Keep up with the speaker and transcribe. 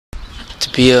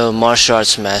be a martial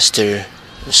arts master,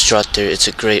 instructor, it's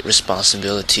a great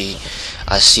responsibility.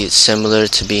 I see it similar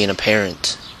to being a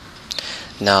parent.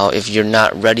 Now, if you're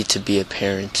not ready to be a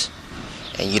parent,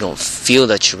 and you don't feel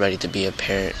that you're ready to be a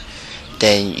parent,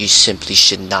 then you simply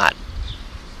should not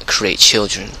create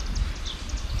children.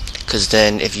 Because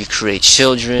then if you create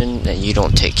children and you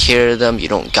don't take care of them, you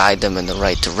don't guide them in the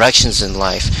right directions in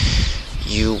life,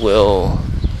 you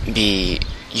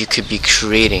could be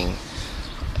creating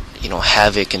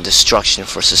havoc and destruction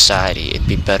for society. It'd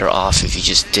be better off if you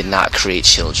just did not create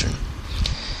children.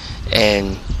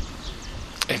 And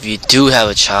if you do have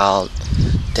a child,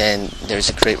 then there's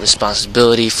a great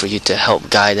responsibility for you to help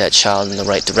guide that child in the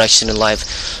right direction in life,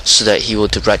 so that he will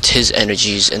direct his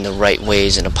energies in the right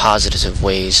ways, in a positive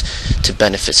ways, to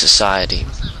benefit society.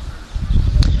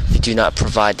 If you do not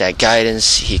provide that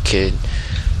guidance, he could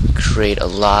create a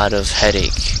lot of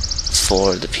headache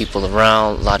for the people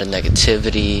around, a lot of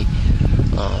negativity,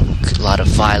 a lot of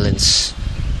violence,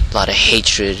 a lot of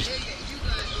hatred,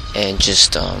 and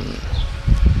just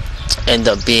end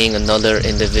up being another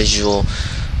individual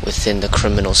within the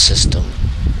criminal system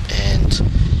and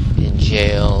in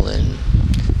jail, and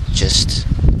just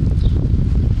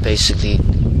basically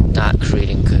not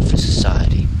creating good for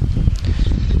society.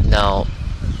 Now,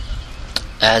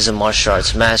 as a martial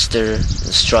arts master,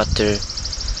 instructor,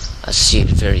 I see it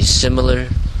very similar.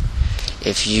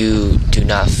 If you do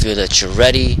not feel that you're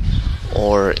ready,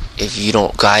 or if you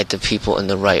don't guide the people in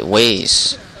the right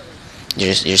ways,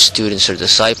 your students or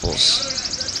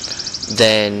disciples,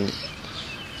 then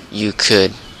you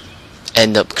could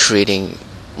end up creating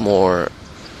more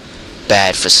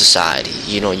bad for society.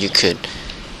 You could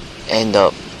end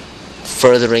up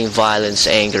furthering violence,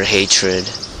 anger, hatred,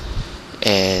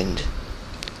 and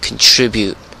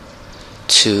contribute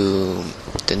to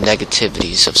the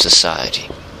negativities of society.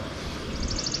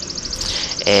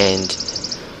 And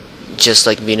just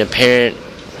like being a parent,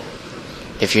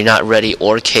 if you're not ready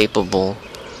or capable,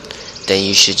 then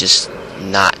you should just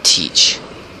not teach.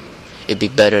 It'd be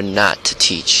better not to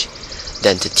teach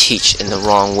than to teach in the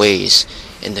wrong ways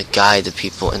and to guide the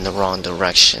people in the wrong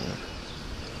direction.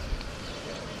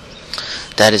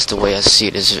 That is the way I see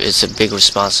it. It's a big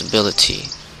responsibility,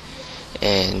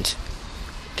 and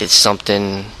it's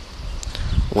something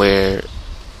where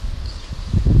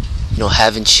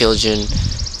having children,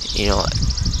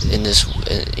 in this,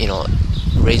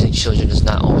 raising children is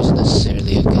not always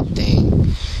necessarily a good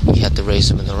thing. You have to raise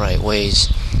them in the right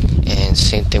ways. And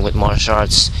same thing with martial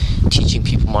arts. Teaching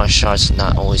people martial arts is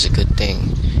not always a good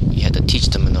thing. You have to teach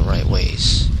them in the right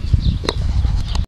ways.